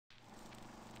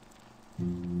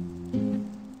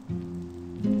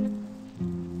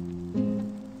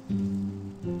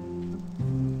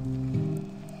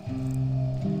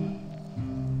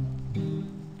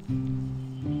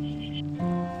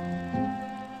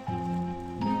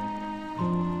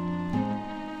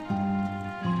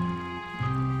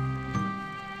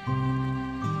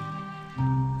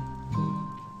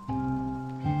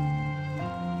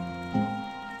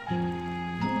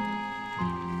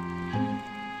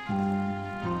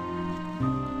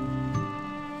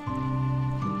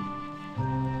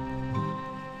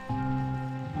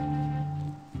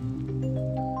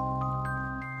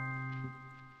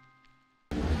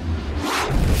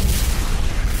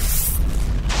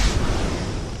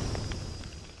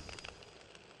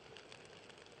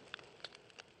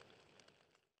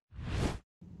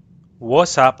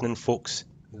What's happening, folks?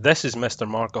 This is Mr.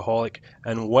 MarkAholic,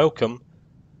 and welcome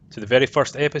to the very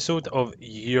first episode of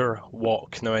Year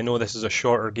Walk. Now, I know this is a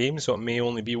shorter game, so it may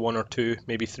only be 1 or 2,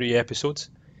 maybe 3 episodes,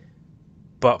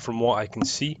 but from what I can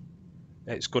see,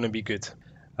 it's going to be good.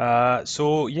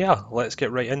 So yeah, let's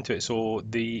get right into it. So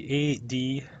the A,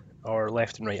 D, or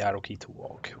left and right arrow key to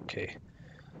walk. Okay.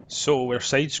 So we're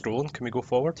side scrolling. Can we go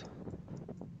forward?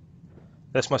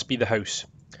 This must be the house.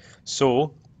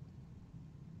 So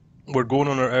we're going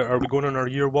on are we going on our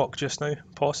year walk just now?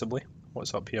 Possibly.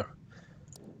 What's up here?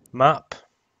 Map.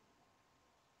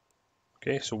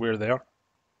 Okay, so we're there.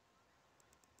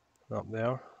 Up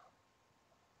there.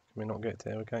 Can we not get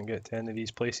to? We can't get to any of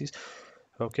these places.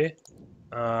 Okay.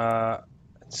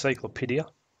 Encyclopedia.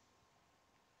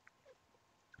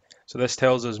 So this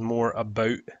tells us more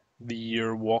about the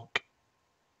year walk,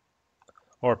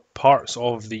 or parts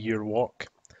of the year walk.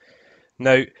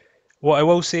 Now, what I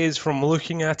will say is, from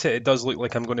looking at it, it does look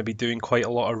like I'm going to be doing quite a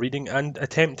lot of reading and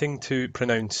attempting to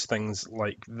pronounce things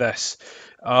like this.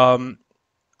 In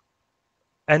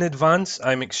advance,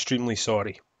 I'm extremely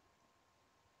sorry.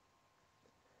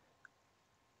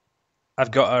 I've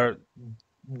got a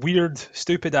weird,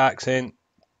 stupid accent.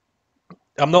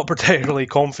 I'm not particularly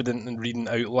confident in reading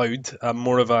out loud. I'm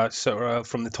more of a sort of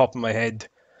from the top of my head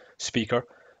speaker,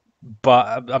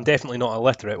 but I'm definitely not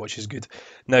illiterate, which is good.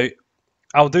 Now,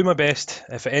 I'll do my best.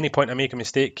 If at any point I make a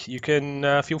mistake, you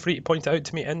can feel free to point it out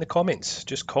to me in the comments.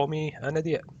 Just call me an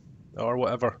idiot or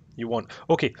whatever you want.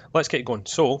 Okay, let's get going.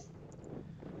 So,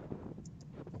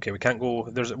 okay, we can't go.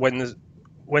 When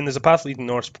there's a path leading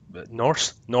north,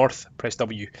 press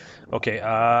W.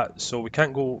 Okay, so we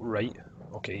can't go right.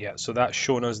 Okay, yeah, so that's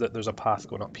showing us that there's a path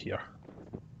going up here.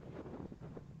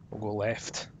 We'll go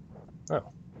left. Oh,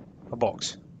 a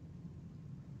box.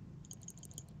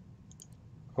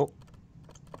 Oh.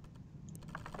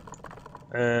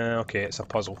 Okay, it's a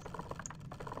puzzle.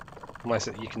 Unless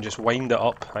you can just wind it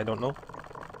up, I don't know.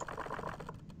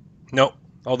 No,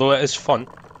 although it is fun.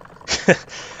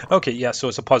 Okay, yeah, so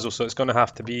it's a puzzle, so it's going to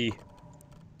have to be...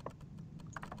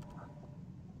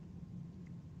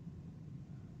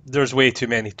 There's way too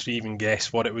many to even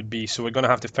guess what it would be, so we're going to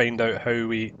have to find out how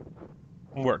we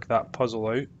work that puzzle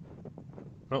out.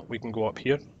 Oh, we can go up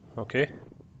here. Okay.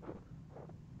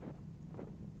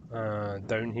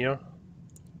 Down here.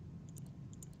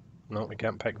 No, we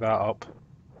can't pick that up.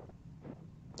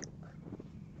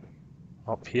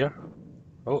 Up here.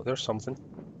 Oh, there's something.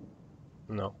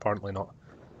 No, apparently not.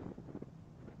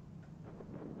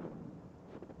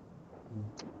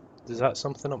 Is that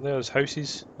something up there? There's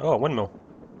houses. Oh, a windmill.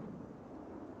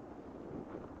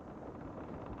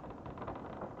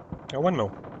 A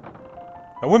windmill.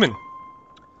 A woman!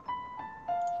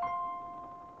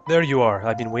 There you are.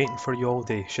 I've been waiting for you all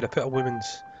day. Should I put a woman's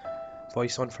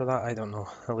voice on for that? I don't know.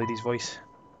 A lady's voice?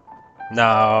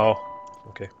 No.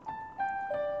 Okay.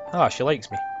 Ah, she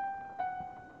likes me.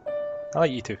 I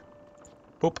like you too.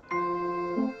 Boop.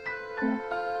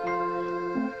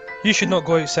 You should not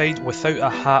go outside without a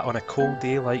hat on a cold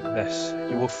day like this.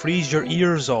 You will freeze your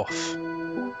ears off.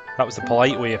 That was the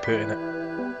polite way of putting it.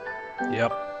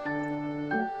 Yep.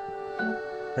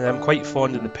 And I'm quite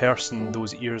fond of the person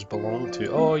those ears belong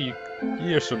to. Oh,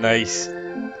 you're so nice.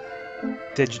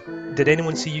 Did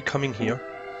anyone see you coming here?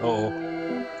 Uh-oh.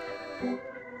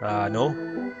 No.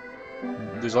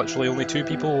 There's literally only 2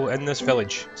 people in this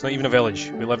village. It's not even a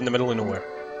village. We live in the middle of nowhere.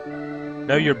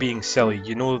 Now you're being silly.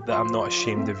 You know that I'm not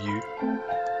ashamed of you.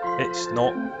 It's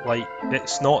not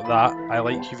that I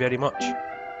like you very much.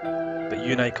 But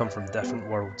you and I come from different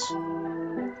worlds.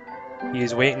 He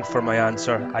is waiting for my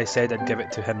answer. I said I'd give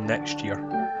it to him next year.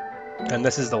 And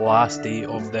this is the last day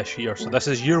of this year. So this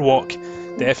is year walk.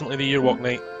 Definitely the year walk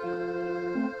night.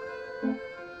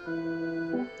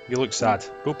 You look sad.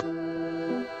 Boop.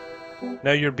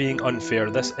 Now you're being unfair.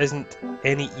 This isn't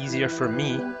any easier for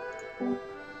me.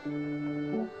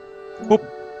 Oh,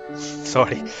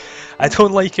 sorry. I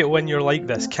don't like it when you're like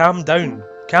this. Calm down.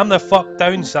 Calm the fuck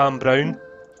down, Sam Brown.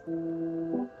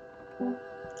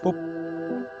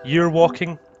 Oh, you're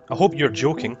walking. I hope you're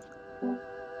joking.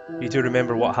 You do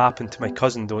remember what happened to my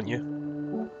cousin, don't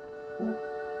you?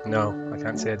 No, I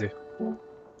can't say I do.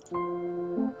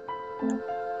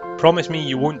 Promise me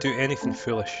you won't do anything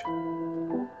foolish.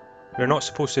 You're not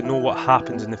supposed to know what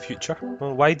happens in the future.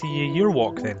 Well, why do you year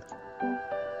walk then?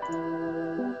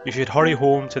 You should hurry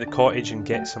home to the cottage and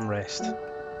get some rest.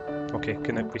 Okay,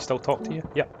 can we still talk to you?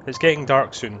 Yep, it's getting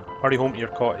dark soon. Hurry home to your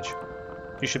cottage.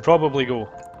 You should probably go.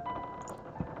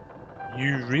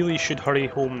 You really should hurry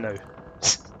home now.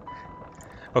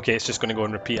 Okay, it's just going to go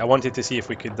and repeat. I wanted to see if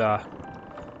we could...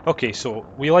 Okay, so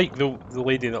we like the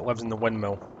lady that lives in the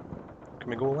windmill. Can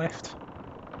we go left?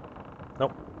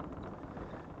 Nope.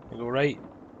 We go right.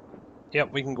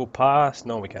 Yep, we can go past.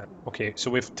 No, we can't. Okay,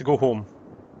 so we have to go home.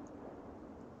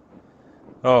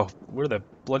 Oh, where the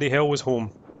bloody hell was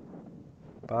home?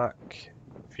 Back.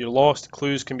 If you're lost,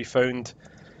 clues can be found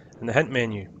in the hint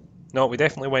menu. No, we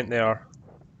definitely went there.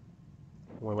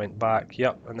 We went back,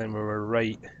 yep, and then we were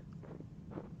right.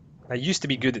 I used to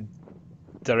be good at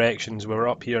directions. We were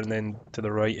up here and then to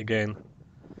the right again.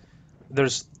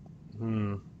 There's... I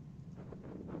don't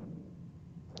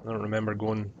remember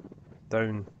going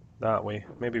down that way.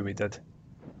 Maybe we did.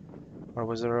 Or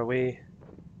was there a way?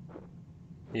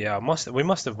 Yeah, we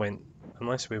must have went,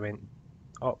 unless we went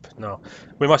up. No,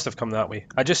 we must have come that way.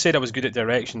 I just said I was good at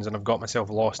directions and I've got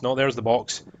myself lost. No, there's the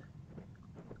box.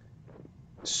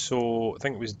 So I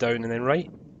think it was down and then right.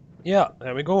 Yeah,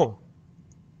 there we go.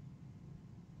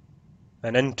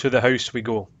 And into the house we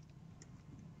go.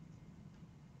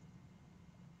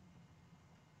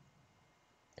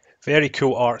 Very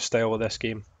cool art style of this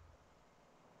game.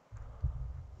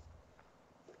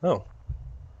 Oh.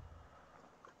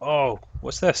 Oh,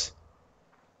 what's this?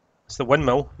 It's the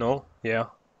windmill. No, yeah.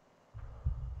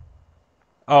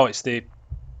 Oh, it's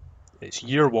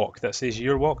year walk. That says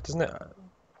year walk, doesn't it?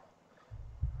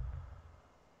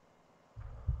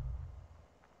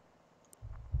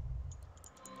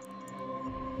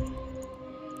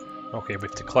 Okay, we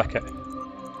have to click it.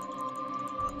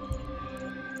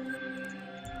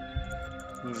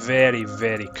 Very,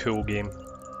 very cool game.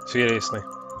 Seriously.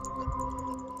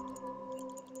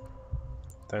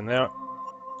 Down there.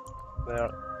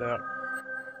 There, there.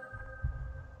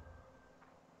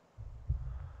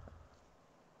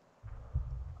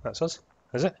 That's us.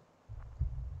 Is it?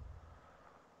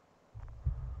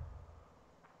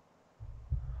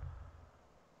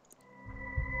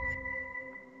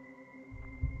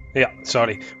 Yeah,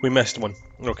 sorry. We missed one.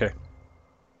 Okay.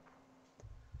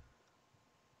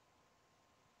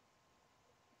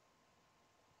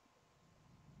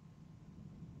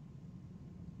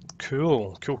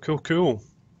 Cool, cool, cool, cool.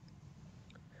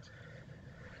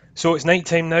 So it's night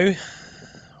time now.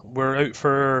 We're out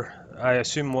for, I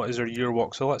assume, what is our year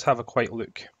walk. So let's have a quick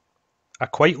look. A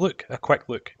quick look? A quick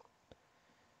look.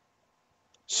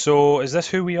 So is this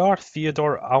who we are?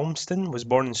 Theodore Almston was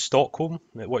born in Stockholm,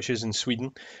 which is in Sweden,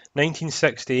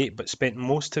 1968, but spent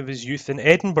most of his youth in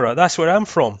Edinburgh. That's where I'm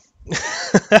from.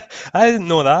 I didn't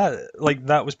know that. Like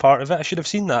that was part of it. I should have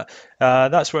seen that.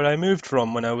 That's where I moved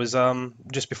from when I was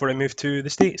just before I moved to the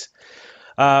States.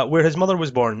 Where his mother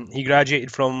was born. He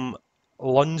graduated from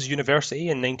Lunds University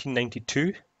in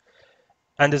 1992,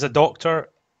 and is a doctor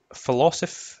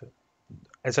philosophy.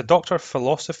 Is a doctor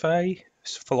philosophy.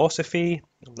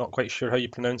 I'm not quite sure how you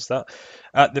pronounce that.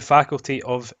 At the Faculty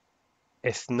of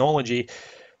Ethnology.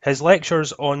 His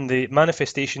lectures on the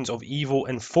manifestations of evil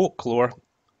in folklore.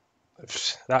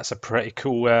 That's a pretty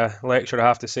cool lecture, I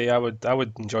have to say. I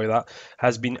would enjoy that.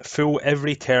 Has been full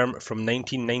every term from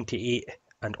 1998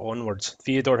 and onwards.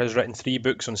 Theodore has written 3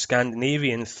 books on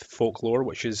Scandinavian folklore,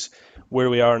 which is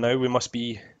where we are now. We must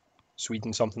be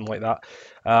Sweden, something like that.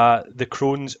 The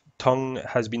Crone's Tongue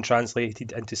has been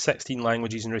translated into 16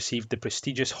 languages and received the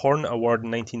prestigious Horn Award in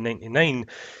 1999.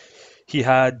 He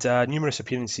had numerous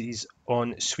appearances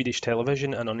on Swedish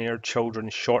television. An unaired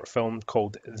children's short film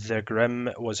called The Grimm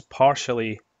was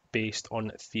partially based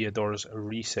on Theodore's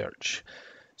research.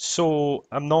 So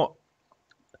I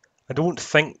don't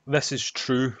think this is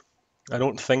true. I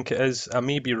don't think it is. I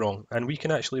may be wrong. And we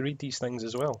can actually read these things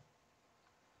as well.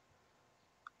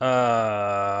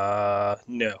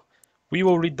 No. We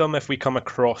will read them if we come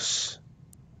across.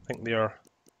 I think they are.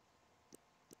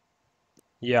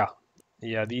 Yeah.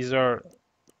 Yeah, these are.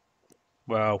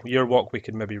 Well, your walk we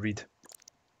could maybe read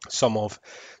some of.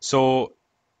 So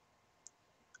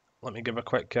let me give a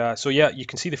quick. So yeah, you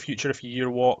can see the future if you year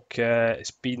walk.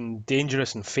 It's been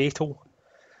dangerous and fatal.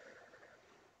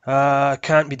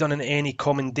 Can't be done on any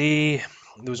common day.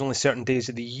 There was only certain days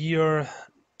of the year.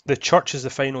 The church is the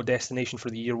final destination for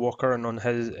the year walker, and on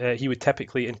his he would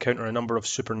typically encounter a number of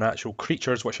supernatural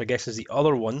creatures, which I guess is the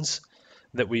other ones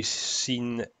that we've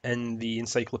seen in the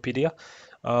encyclopedia.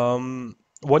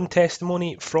 One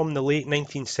testimony from the late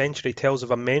 19th century tells of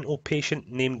a mental patient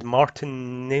named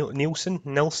Martin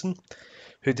Nilsson,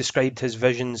 who described his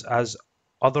visions as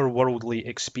otherworldly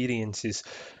experiences.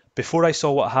 Before I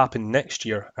saw what happened next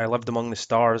year, I lived among the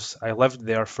stars. I lived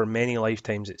there for many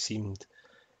lifetimes, it seemed.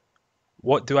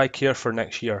 What do I care for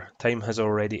next year? Time has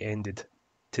already ended.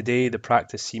 Today, the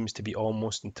practice seems to be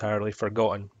almost entirely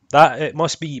forgotten. That it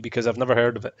must be because I've never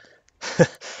heard of it.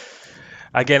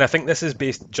 Again, I think this is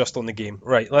based just on the game.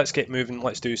 Right, let's get moving.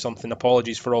 Let's do something.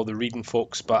 Apologies for all the reading,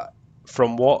 folks, but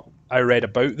from what I read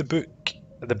about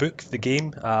the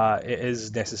game, it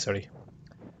is necessary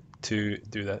to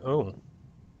do that. Oh,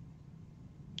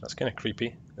 that's kind of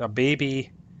creepy. A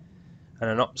baby and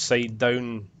an upside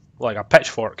down, like a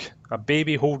pitchfork. A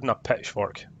baby holding a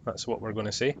pitchfork. That's what we're going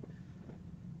to say.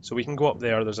 So we can go up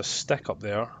there. There's a stick up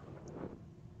there.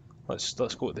 Let's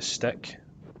go with the stick.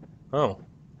 Oh.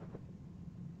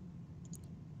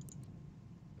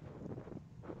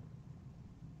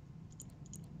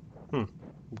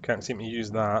 We can't seem to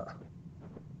use that.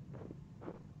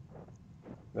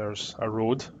 There's a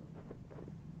road.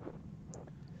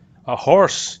 A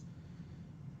horse.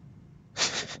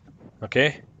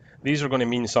 Okay. These are going to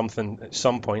mean something at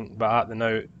some point, but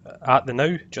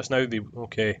just now,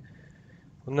 okay.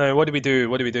 Now, what do we do?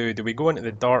 What do we do? Do we go into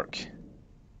the dark?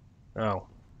 Oh.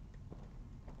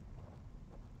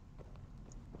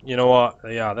 You know what?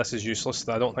 Yeah, this is useless.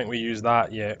 I don't think we use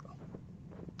that yet.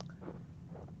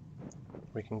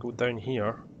 We can go down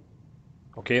here.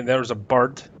 Okay, there's a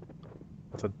bird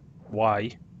with a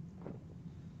Y.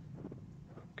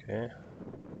 Okay.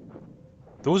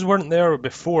 Those weren't there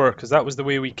before, because that was the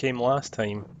way we came last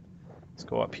time. Let's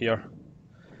go up here.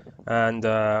 And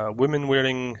women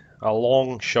wearing a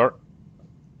long shirt.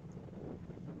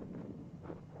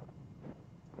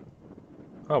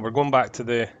 Oh, we're going back to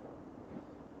the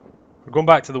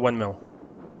windmill.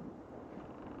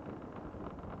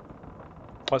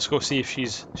 Let's go see if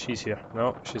she's here.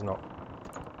 No, she's not.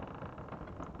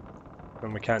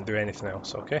 And we can't do anything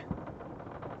else, okay?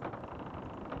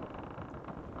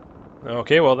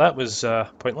 Okay, well that was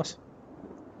pointless.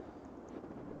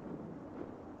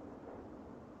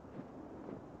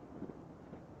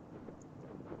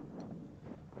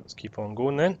 Let's keep on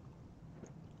going then.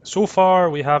 So far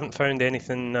we haven't found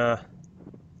anything. Let's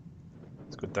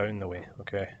go down the way,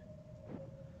 okay.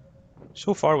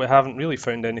 So far we haven't really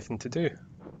found anything to do.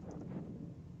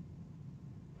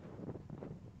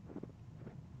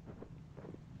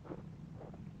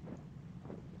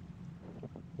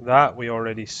 That we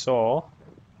already saw.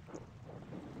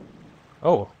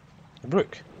 Oh, the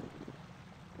brook.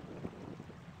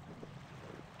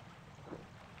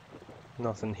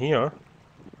 Nothing here.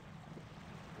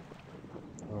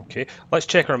 Okay, let's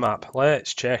check our map.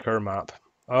 Let's check our map.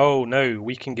 Oh, now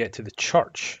we can get to the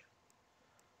church.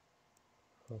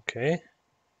 Okay.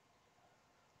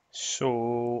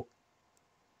 So,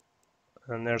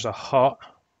 and there's a hut.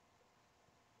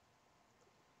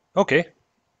 Okay.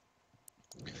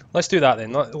 Let's do that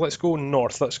then. Let's go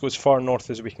north. Let's go as far north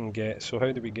as we can get. So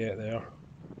how do we get there?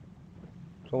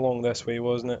 It's along this way,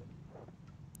 wasn't it?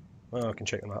 Oh, I can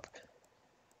check the map.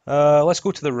 Let's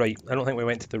go to the right. I don't think we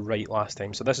went to the right last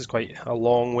time, so this is quite a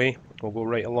long way. We'll go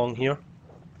right along here.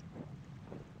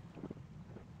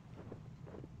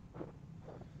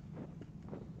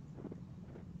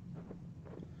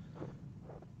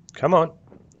 Come on.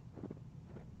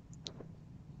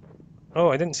 Oh,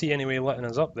 I didn't see any way letting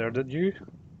us up there, did you?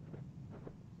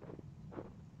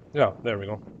 Yeah, there we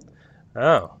go.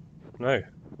 Oh, no.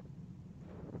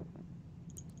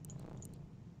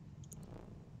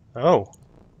 Oh.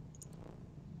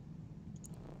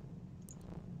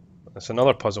 That's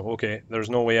another puzzle. Okay, there's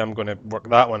no way I'm going to work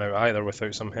that one out either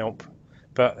without some help.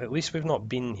 But at least we've not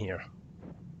been here.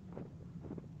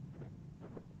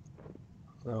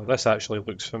 Oh, this actually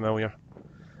looks familiar.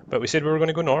 But we said we were going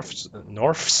to go norths.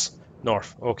 Norths?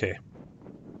 North. Okay.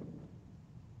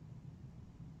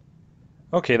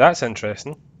 Okay, that's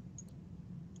interesting.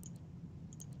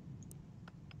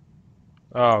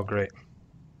 Oh, great.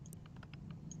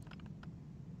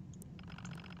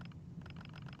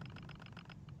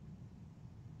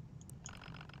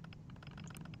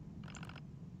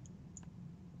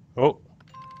 Oh.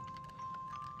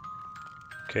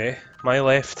 Okay, my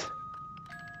left.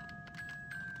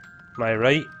 My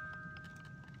right.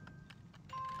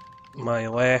 My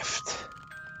left.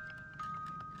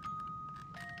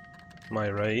 to my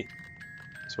right.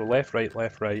 So left, right,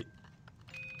 right,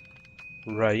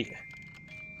 right,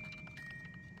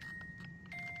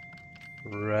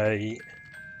 right,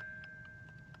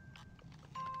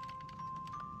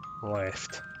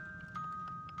 left,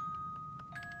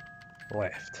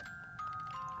 left.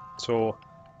 So,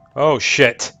 oh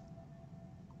shit.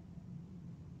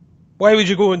 Why would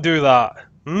you go and do that?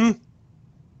 Hmm?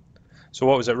 So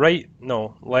what was it? Right?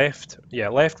 No, left. Yeah,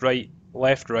 left, right,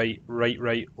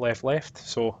 right, left, left.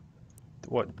 So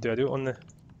what do I do it on the?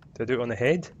 Do I do it on the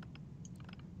head?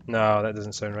 No, that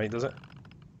doesn't sound right, does it?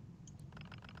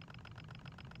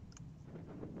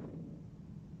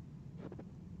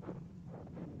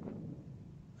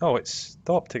 Oh, it's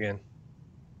stopped again.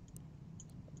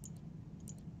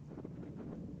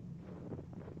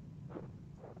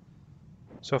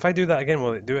 So if I do that again,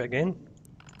 will it do it again?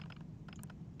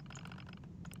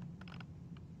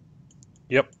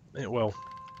 Yep, it will.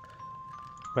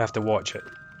 We have to watch it.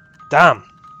 Damn!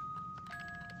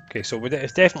 Okay, so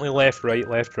it's definitely left, right,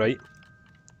 left, right.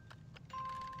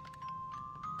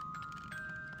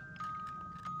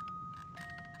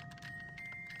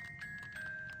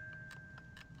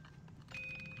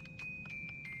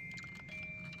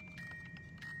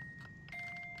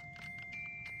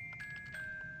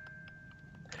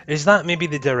 Is that maybe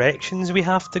the directions we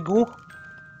have to go?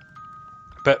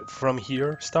 But from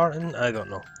here starting? I don't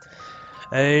know.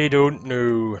 I don't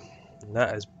know.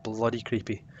 That is bloody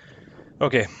creepy.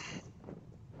 Okay,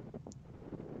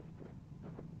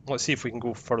 let's see if we can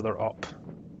go further up.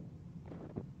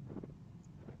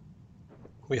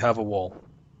 We have a wall.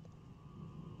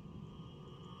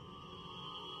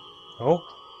 Oh,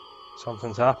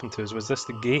 something's happened to us. Was this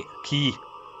the gate? Key.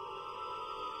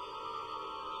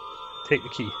 Take the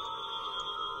key.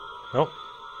 Nope.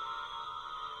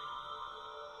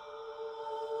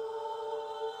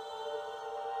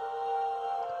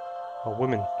 A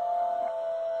woman.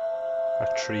 A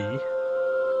tree.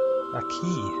 A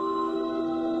key.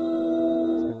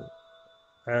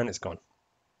 And it's gone.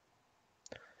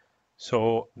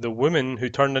 So the woman who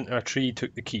turned into a tree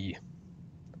took the key.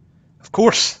 Of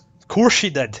course! Of course she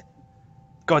did!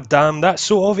 God damn, that's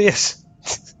so obvious!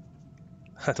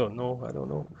 I don't know, I don't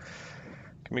know.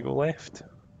 Can we go left?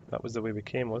 That was the way we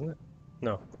came, wasn't it?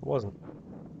 No, it wasn't.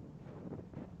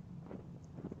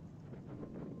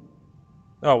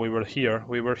 Oh, we were here,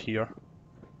 we were here.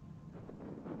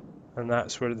 And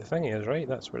that's where the thing is, right?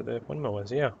 That's where the windmill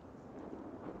is, yeah.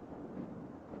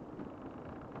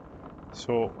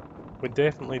 So, we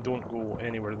definitely don't go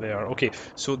anywhere there. Okay,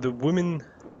 so the woman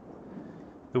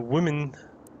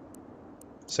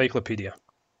encyclopedia.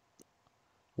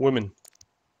 Woman.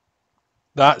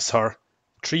 That's her.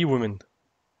 Tree woman.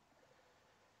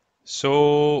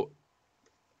 So,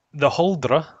 the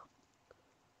Huldra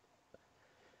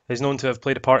is known to have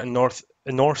played a part in Norse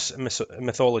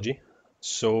mythology.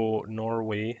 So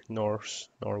Norway,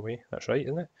 that's right,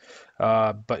 isn't it?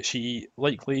 But she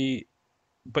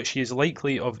is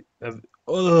likely of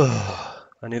ugh,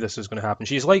 I knew this was going to happen.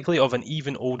 She's likely of an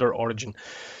even older origin.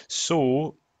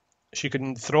 So she could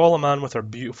enthrall a man with her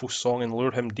beautiful song and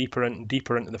lure him deeper and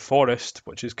deeper into the forest,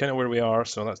 which is kind of where we are,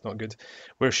 so that's not good.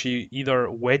 Where she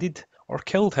either wedded or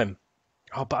killed him.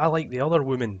 Oh, but I like the other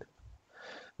woman.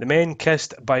 The men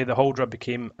kissed by the Huldra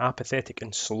became apathetic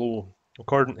and slow.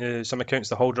 According to some accounts,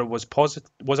 the Huldra was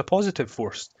a positive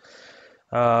force.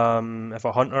 If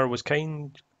a hunter was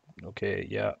kind, okay,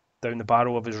 yeah, down the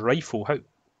barrel of his rifle. How?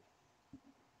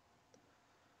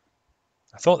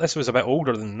 I thought this was a bit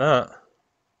older than that.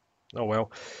 Oh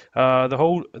well. The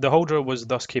Huldra was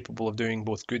thus capable of doing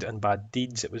both good and bad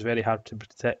deeds. It was very hard to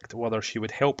predict whether she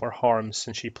would help or harm,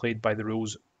 since she played by the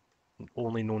rules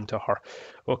only known to her.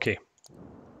 Okay.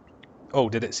 Oh,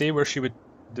 did it say where she would?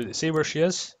 Did it say where she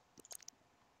is?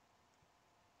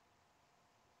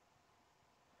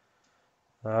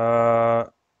 A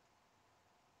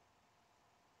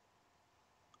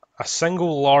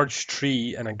single large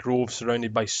tree in a grove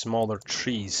surrounded by smaller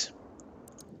trees.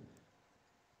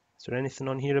 Is there anything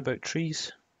on here about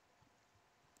trees?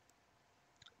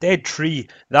 Dead tree,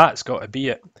 that's got to be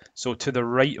it. So to the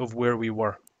right of where we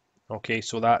were. Okay,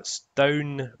 so that's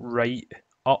down, right,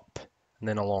 up, and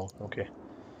then along. Okay,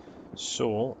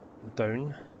 so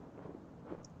down,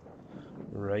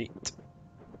 right,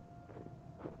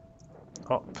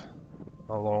 up,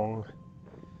 along.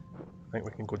 I think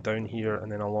we can go down here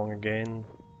and then along again.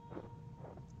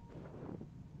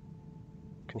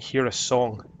 I can hear a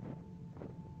song.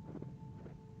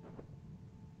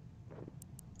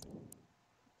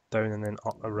 Down and then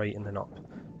up, right and then up.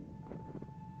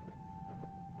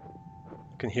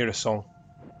 I can hear a song.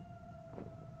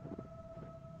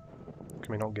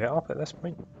 Can we not get up at this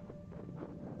point?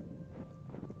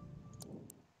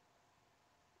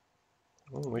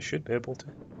 Well, we should be able to.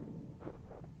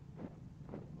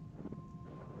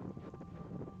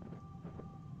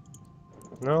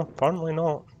 No, apparently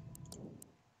not.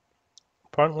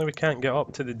 Apparently we can't get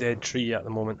up to the dead tree at the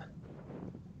moment.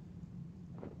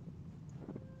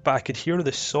 But I could hear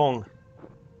the song.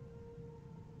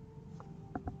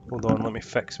 Hold on, let me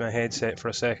fix my headset for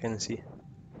a second and see.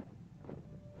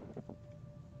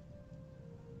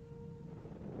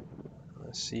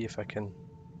 Let's see if I can...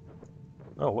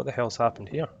 Oh, what the hell's happened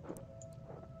here?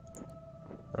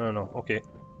 I don't know, okay.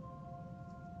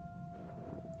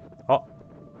 Oh.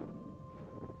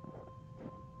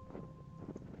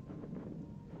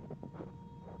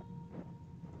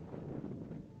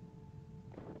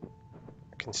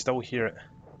 I can still hear it.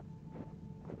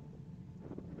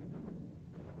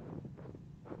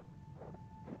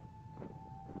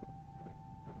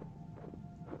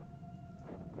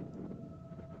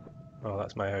 Oh,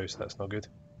 that's my house, that's not good.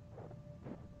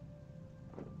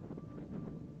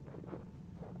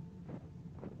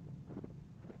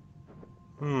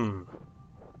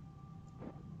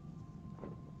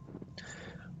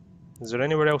 Is there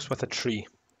anywhere else with a tree?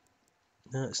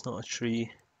 No, it's not a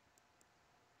tree.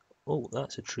 Oh,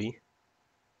 that's a tree.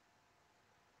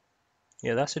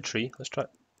 Yeah, that's a tree. Let's try.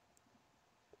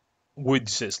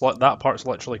 Woods. It's like that part's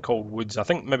literally called woods. I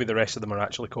think maybe the rest of them are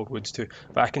actually called woods too.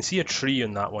 But I can see a tree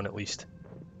in that one at least.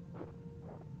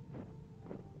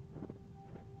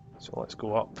 So let's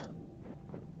go up.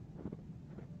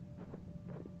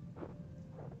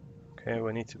 Okay,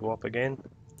 we need to go up again.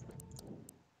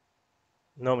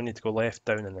 No, we need to go left,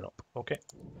 down, and then up. Okay.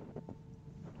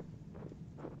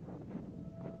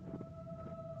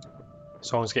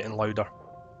 Song's getting louder.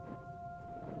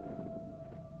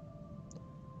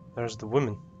 There's the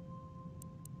woman.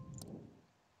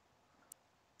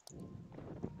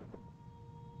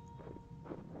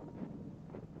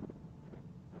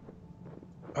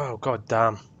 Oh, god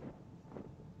damn.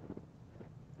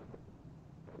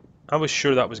 I was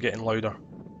sure that was getting louder.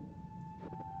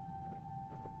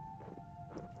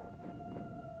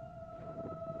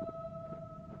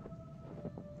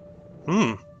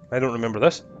 I don't remember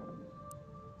this.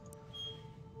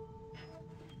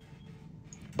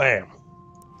 Bam.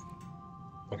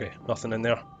 Okay, nothing in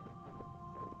there.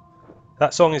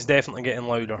 That song is definitely getting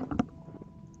louder.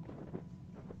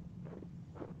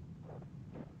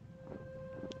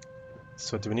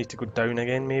 So do we need to go down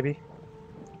again, maybe?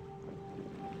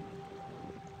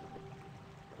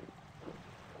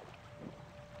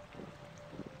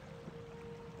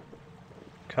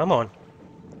 Come on.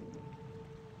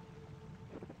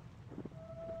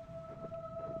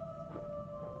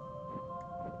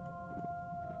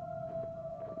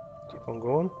 Keep on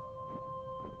going.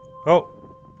 Oh!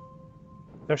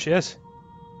 There she is.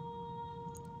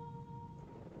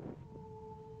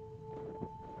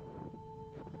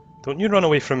 Don't you run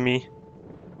away from me.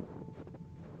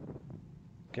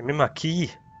 Give me my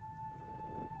key.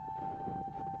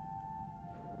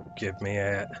 Give me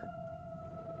it.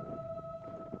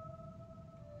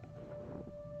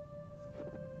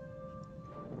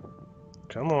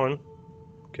 Come on.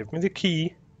 Give me the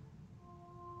key.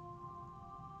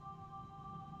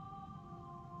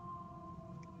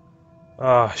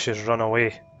 Ah, she's run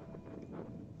away.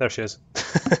 There she is.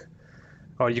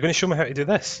 Oh, are you going to show me how to do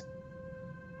this?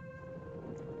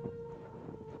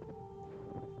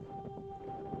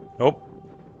 Nope.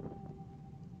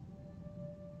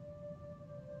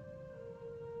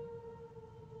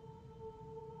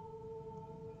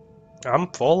 I'm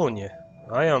following you.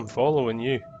 I am following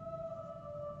you.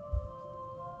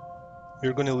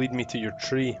 You're going to lead me to your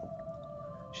tree.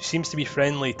 She seems to be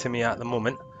friendly to me at the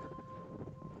moment.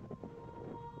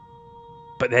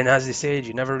 But then, as they said,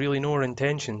 you never really know her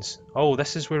intentions. Oh,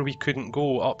 this is where we couldn't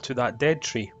go up to that dead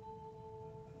tree.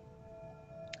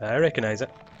 I recognise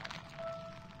it.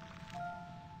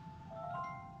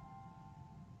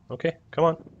 Okay, come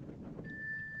on.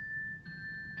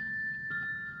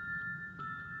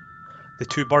 The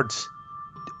two birds.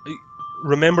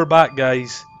 Remember back,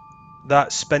 guys,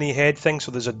 that spinny head thing? So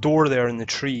there's a door there in the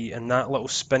tree, and that little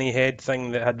spinny head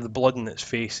thing that had the blood in its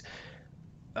face.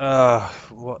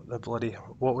 What the bloody...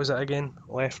 What was it again?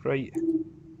 Left, right?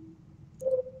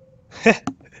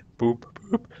 Boop,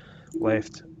 boop.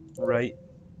 Left, right,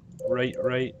 right,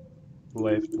 right,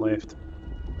 left, left.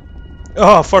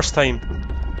 Oh, first time.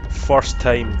 First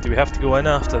time. Do we have to go in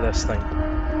after this thing?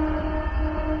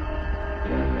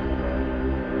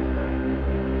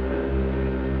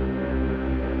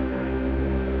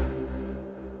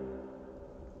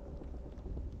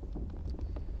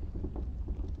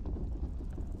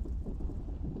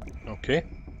 Okay.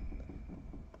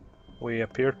 We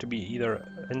appear to be either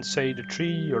inside a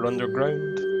tree or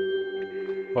underground.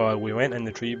 Well, we went in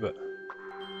the tree, but...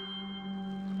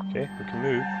 Okay, we can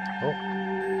move. Oh.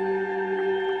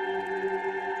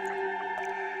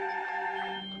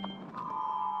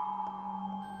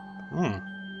 Hmm.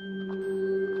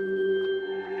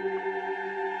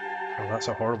 Oh, that's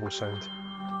a horrible sound.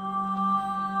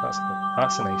 That's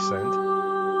a nice sound.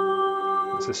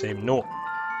 It's the same note.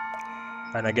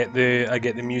 And I get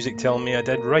the music telling me I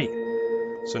did right.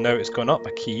 So now it's gone up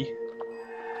a key.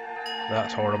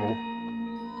 That's horrible.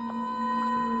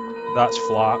 That's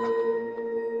flat.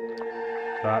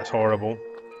 That's horrible.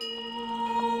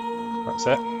 That's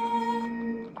it.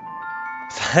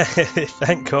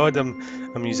 Thank God I'm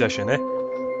a musician, eh?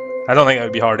 I don't think that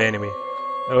would be hard anyway.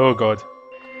 Oh God.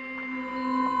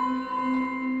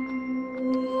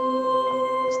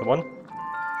 That's the one.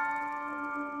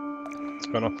 It's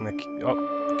gone up in the key, up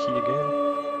key again.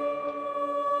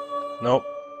 Nope.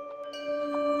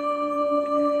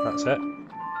 That's it.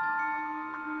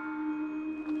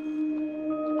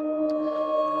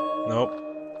 Nope.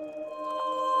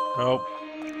 Nope.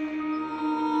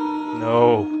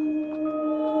 No.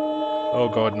 Oh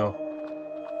God, no.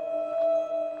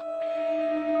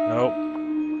 Nope.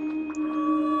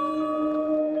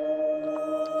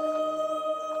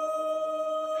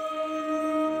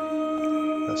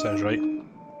 That sounds right.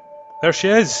 There she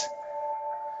is!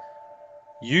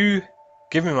 You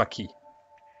give me my key.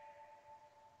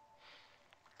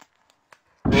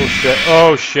 Oh shit.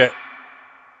 Oh shit.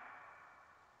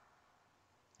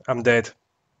 I'm dead.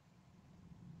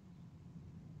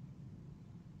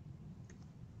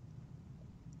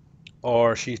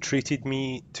 Or she treated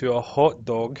me to a hot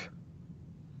dog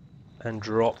and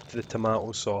dropped the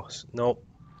tomato sauce. Nope,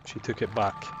 she took it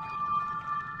back.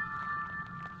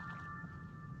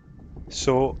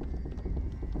 So,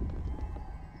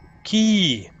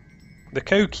 key! The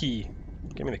cow key.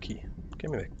 Give me the key. Give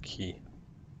me the key.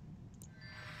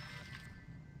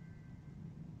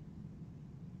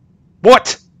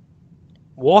 What?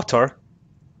 Water?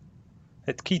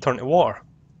 Its key turned to water.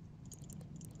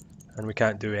 And we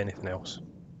can't do anything else.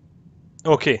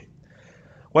 Okay.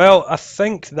 Well, I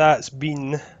think that's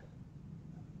been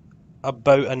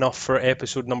about enough for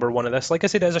episode number 1 of this. Like I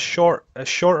said, it's a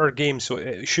shorter game, so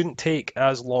it shouldn't take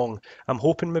as long. I'm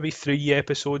hoping maybe 3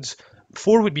 episodes.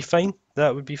 4 would be fine.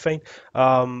 That would be fine.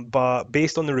 But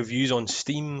based on the reviews on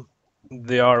Steam,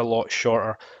 they are a lot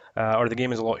shorter, or the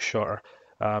game is a lot shorter.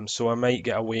 So I might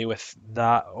get away with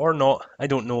that or not. I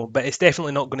don't know, but it's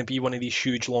definitely not going to be one of these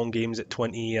huge long games at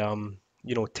 20,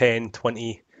 10,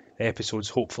 20 episodes,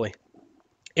 hopefully.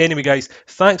 Anyway, guys,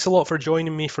 thanks a lot for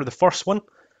joining me for the first one.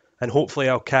 And hopefully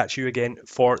I'll catch you again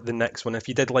for the next one. If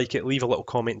you did like it, leave a little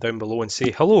comment down below and say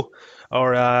hello,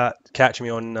 or catch me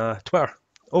on Twitter.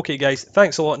 Okay, guys,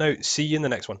 thanks a lot now. See you in the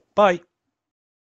next one. Bye.